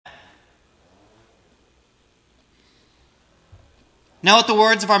Now let the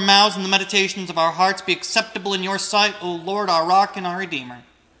words of our mouths and the meditations of our hearts be acceptable in your sight, O Lord, our rock and our Redeemer.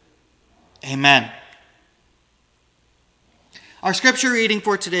 Amen. Our scripture reading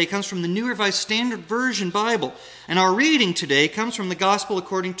for today comes from the New Revised Standard Version Bible, and our reading today comes from the Gospel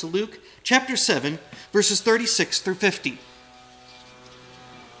according to Luke, chapter 7, verses 36 through 50.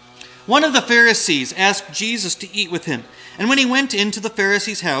 One of the Pharisees asked Jesus to eat with him, and when he went into the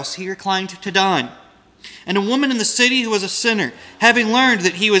Pharisee's house, he reclined to dine. And a woman in the city who was a sinner, having learned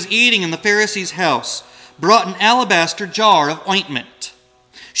that he was eating in the Pharisee's house, brought an alabaster jar of ointment.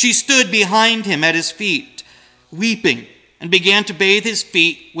 She stood behind him at his feet, weeping, and began to bathe his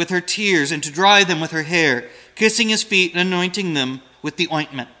feet with her tears and to dry them with her hair, kissing his feet and anointing them with the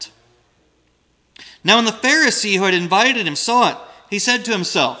ointment. Now when the Pharisee who had invited him saw it, he said to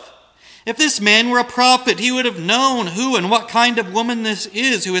himself, "If this man were a prophet, he would have known who and what kind of woman this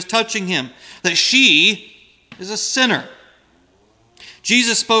is who is touching him, that she is a sinner."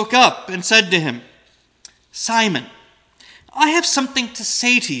 Jesus spoke up and said to him, "Simon, I have something to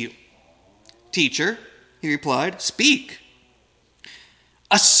say to you." "Teacher," he replied, "speak."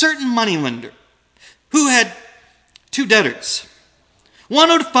 "A certain moneylender who had 2 debtors. One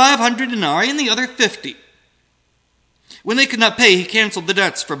owed 500 denarii and the other 50. When they could not pay, he canceled the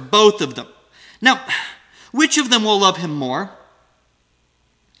debts for both of them. Now, which of them will love him more?"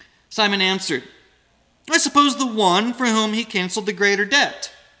 Simon answered, "I suppose the one for whom he canceled the greater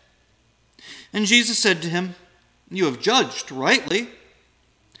debt." And Jesus said to him, "You have judged rightly."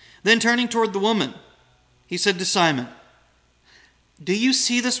 Then turning toward the woman, he said to Simon, "Do you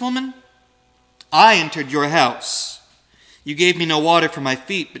see this woman? I entered your house. You gave me no water for my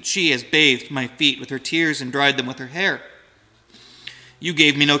feet, but she has bathed my feet with her tears and dried them with her hair. You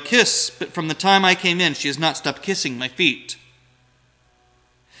gave me no kiss, but from the time I came in, she has not stopped kissing my feet.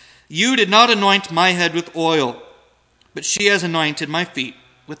 You did not anoint my head with oil, but she has anointed my feet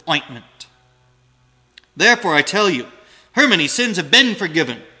with ointment. Therefore I tell you, her many sins have been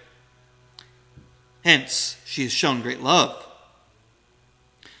forgiven. Hence she has shown great love.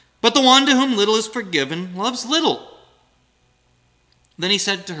 But the one to whom little is forgiven loves little." Then he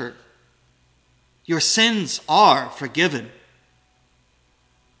said to her, "Your sins are forgiven."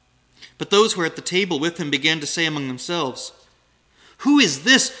 But those who were at the table with him began to say among themselves, "Who is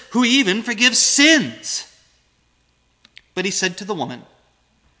this who even forgives sins?" But he said to the woman,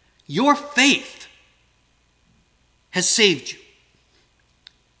 "Your faith has saved you.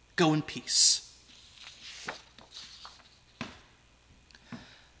 Go in peace."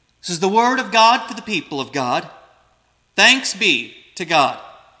 This is the word of God for the people of God. Thanks be to God.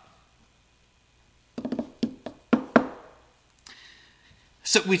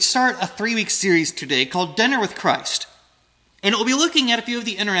 So we start a 3-week series today called Dinner with Christ. And we'll be looking at a few of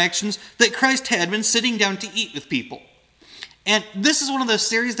the interactions that Christ had when sitting down to eat with people. And this is one of those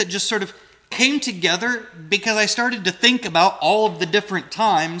series that just sort of came together because I started to think about all of the different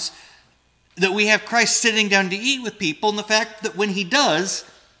times that we have Christ sitting down to eat with people, and the fact that when he does,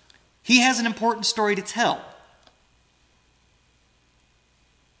 he has an important story to tell.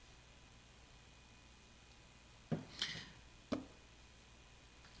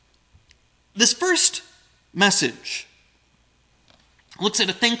 This first message looks at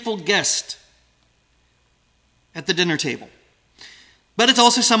a thankful guest at the dinner table. But it's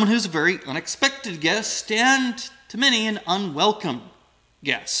also someone who's a very unexpected guest and, to many, an unwelcome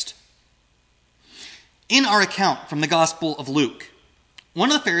guest. In our account from the Gospel of Luke,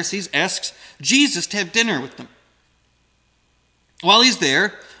 one of the Pharisees asks Jesus to have dinner with them. While he's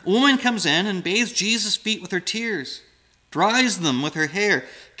there, a woman comes in and bathes Jesus' feet with her tears, dries them with her hair,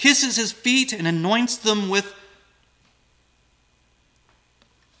 kisses his feet, and anoints them with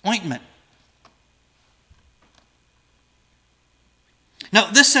ointment. Now,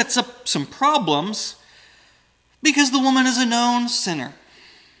 this sets up some problems because the woman is a known sinner.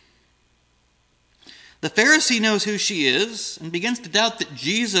 The Pharisee knows who she is and begins to doubt that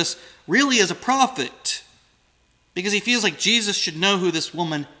Jesus really is a prophet because he feels like Jesus should know who this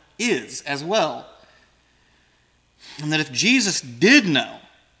woman is as well. And that if Jesus did know,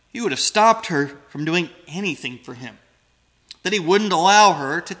 he would have stopped her from doing anything for him. That he wouldn't allow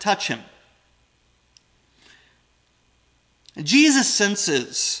her to touch him. Jesus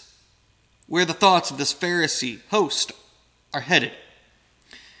senses where the thoughts of this Pharisee host are headed.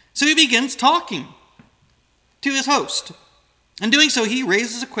 So he begins talking to his host. In doing so, he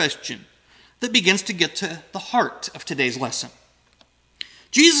raises a question that begins to get to the heart of today's lesson.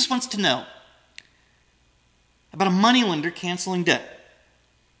 Jesus wants to know about a moneylender canceling debt.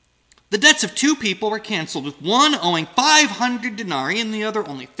 The debts of 2 people were canceled, with one owing 500 denarii and the other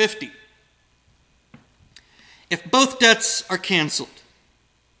only 50. if both debts are canceled,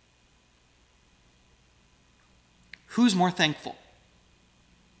 who's more thankful?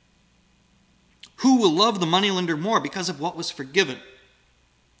 Who will love the moneylender more because of what was forgiven?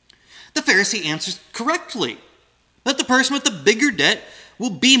 The Pharisee answers correctly that the person with the bigger debt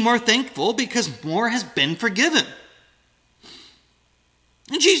will be more thankful because more has been forgiven.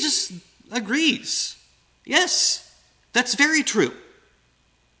 And Jesus agrees. Yes, that's very true.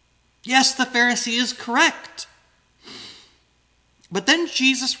 Yes, the Pharisee is correct. But then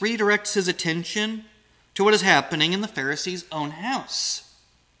Jesus redirects his attention to what is happening in the Pharisee's own house.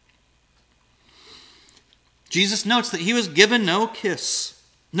 Jesus notes that he was given no kiss,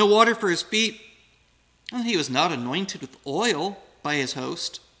 no water for his feet, and he was not anointed with oil by his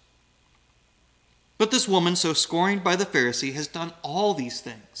host. But this woman, so scorned by the Pharisee, has done all these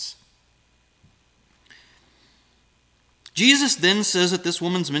things. Jesus then says that this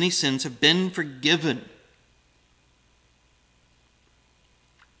woman's many sins have been forgiven.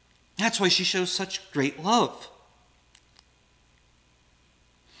 That's why she shows such great love.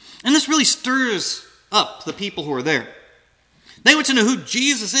 And this really stirs up the people who are there. They want to know who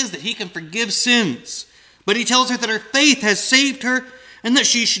Jesus is, that he can forgive sins. But he tells her that her faith has saved her and that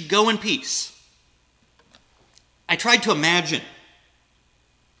she should go in peace. I tried to imagine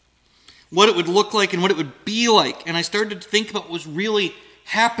what it would look like and what it would be like, and I started to think about what was really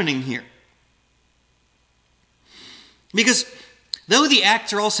happening here. Because though the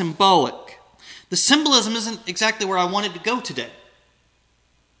acts are all symbolic, the symbolism isn't exactly where I wanted to go today.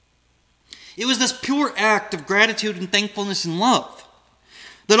 It was this pure act of gratitude and thankfulness and love.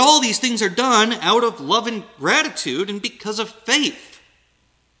 That all these things are done out of love and gratitude and because of faith.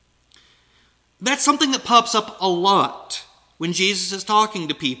 That's something that pops up a lot when Jesus is talking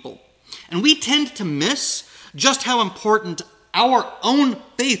to people. And we tend to miss just how important our own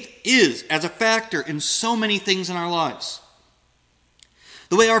faith is as a factor in so many things in our lives.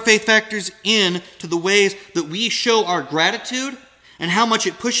 The way our faith factors in to the ways that we show our gratitude and how much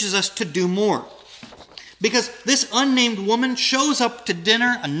it pushes us to do more. Because this unnamed woman shows up to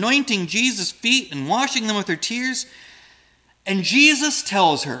dinner, anointing Jesus' feet and washing them with her tears, and Jesus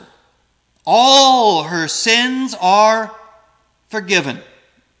tells her all her sins are forgiven.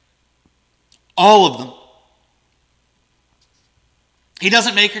 All of them. He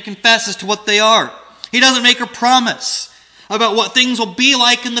doesn't make her confess as to what they are. He doesn't make her promise about what things will be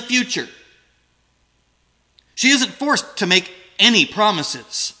like in the future. She isn't forced to make any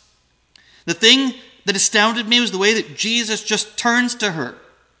promises. The thing that astounded me was the way that Jesus just turns to her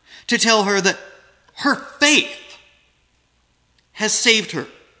to tell her that her faith has saved her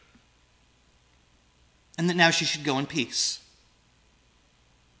and that now she should go in peace.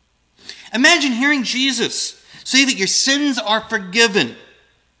 Imagine hearing Jesus say that your sins are forgiven,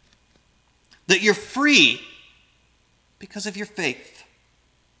 that you're free because of your faith,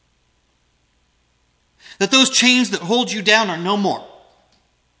 that those chains that hold you down are no more.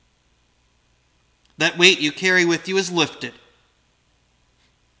 That weight you carry with you is lifted.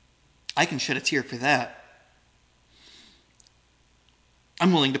 I can shed a tear for that.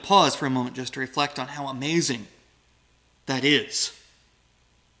 I'm willing to pause for a moment just to reflect on how amazing that is.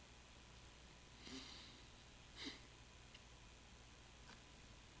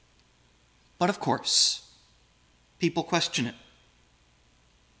 But of course, people question it.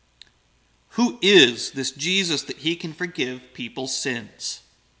 Who is this Jesus that he can forgive people's sins?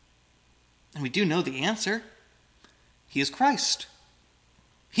 And we do know the answer. He is Christ.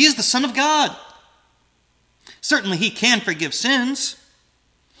 He is the Son of God. Certainly he can forgive sins.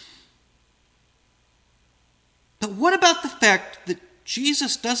 But what about the fact that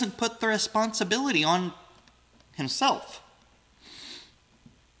Jesus doesn't put the responsibility on himself?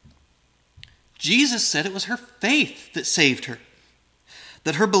 Jesus said it was her faith that saved her,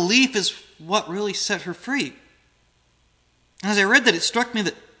 that her belief is what really set her free. As I read that, it struck me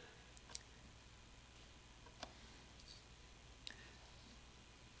that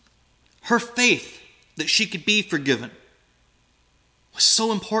her faith that she could be forgiven was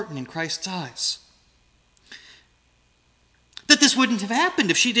so important in Christ's eyes. That this wouldn't have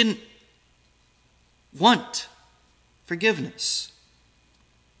happened if she didn't want forgiveness.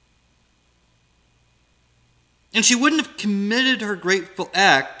 And she wouldn't have committed her grateful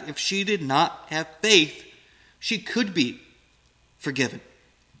act if she did not have faith she could be forgiven.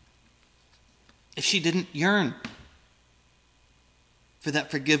 If she didn't yearn for that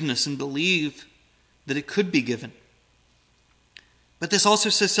forgiveness and believe that it could be given. But this also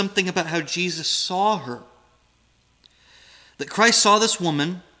says something about how Jesus saw her. That Christ saw this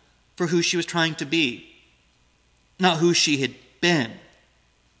woman for who she was trying to be, not who she had been.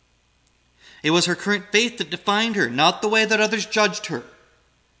 It was her current faith that defined her, not the way that others judged her,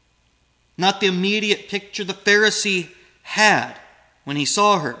 not the immediate picture the Pharisee had when he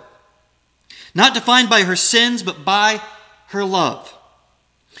saw her, not defined by her sins, but by her love.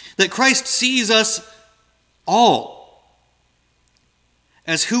 That Christ sees us all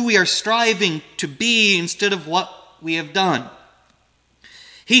as who we are striving to be instead of what we have done.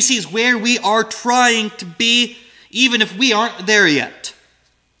 He sees where we are trying to be, even if we aren't there yet.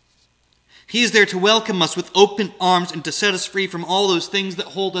 He is there to welcome us with open arms and to set us free from all those things that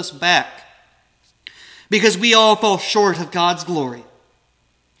hold us back. Because we all fall short of God's glory.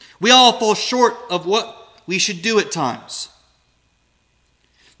 We all fall short of what we should do at times.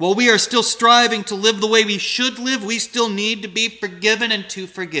 While we are still striving to live the way we should live, we still need to be forgiven and to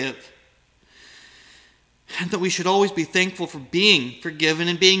forgive. And that we should always be thankful for being forgiven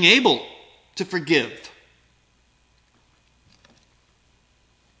and being able to forgive.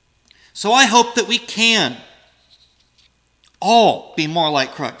 So I hope that we can all be more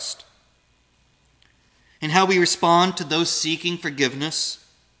like Christ in how we respond to those seeking forgiveness.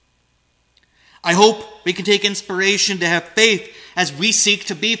 I hope we can take inspiration to have faith as we seek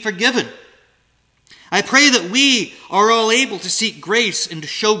to be forgiven. I pray that we are all able to seek grace and to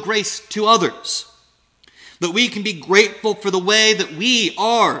show grace to others. That we can be grateful for the way that we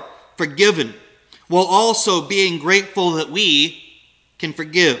are forgiven, while also being grateful that we can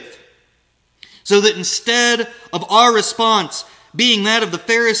forgive. So that instead of our response being that of the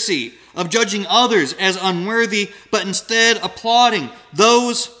Pharisee, of judging others as unworthy, but instead applauding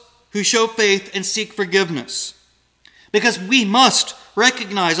those who show faith and seek forgiveness. Because we must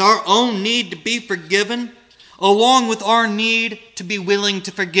recognize our own need to be forgiven, along with our need to be willing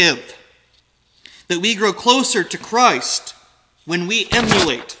to forgive. That we grow closer to Christ when we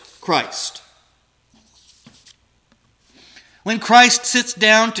emulate Christ. When Christ sits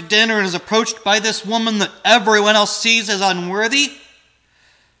down to dinner and is approached by this woman that everyone else sees as unworthy,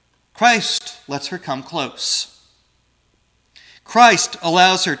 Christ lets her come close. Christ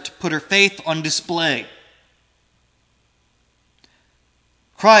allows her to put her faith on display.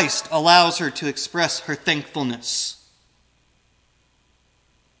 Christ allows her to express her thankfulness.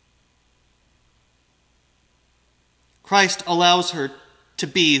 Christ allows her to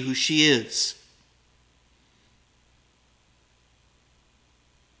be who she is.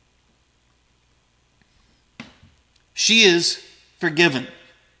 She is forgiven.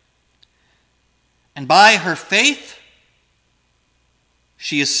 And by her faith,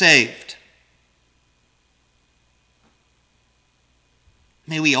 she is saved.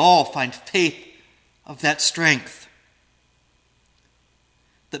 May we all find faith of that strength,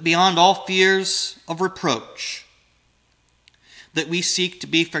 that beyond all fears of reproach, that we seek to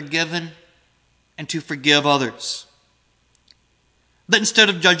be forgiven and to forgive others. That instead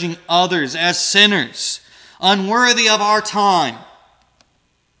of judging others as sinners, unworthy of our time,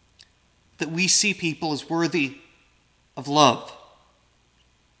 that we see people as worthy of love,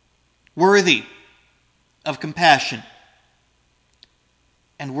 worthy of compassion,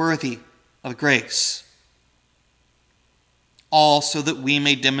 and worthy of grace. All so that we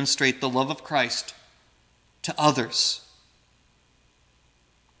may demonstrate the love of Christ to others.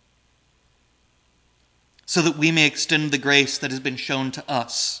 So that we may extend the grace that has been shown to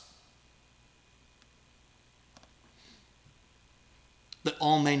us. That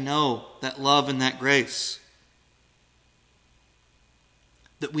all may know that love and that grace.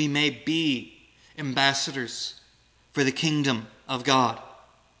 That we may be ambassadors for the kingdom of God.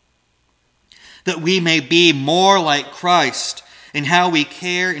 That we may be more like Christ in how we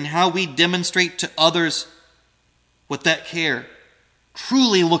care and how we demonstrate to others what that care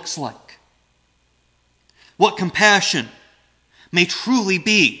truly looks like. What compassion may truly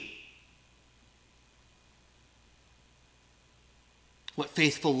be. What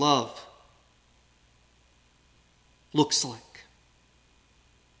faithful love looks like.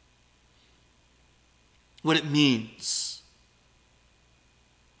 What it means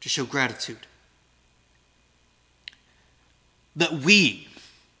to show gratitude. That we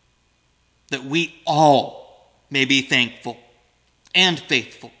all may be thankful and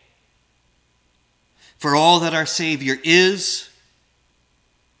faithful for all that our Savior is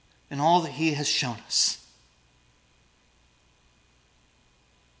and all that He has shown us.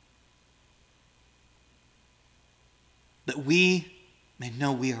 That we may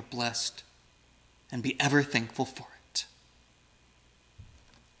know we are blessed and be ever thankful for it.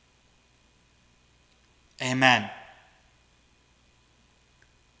 Amen.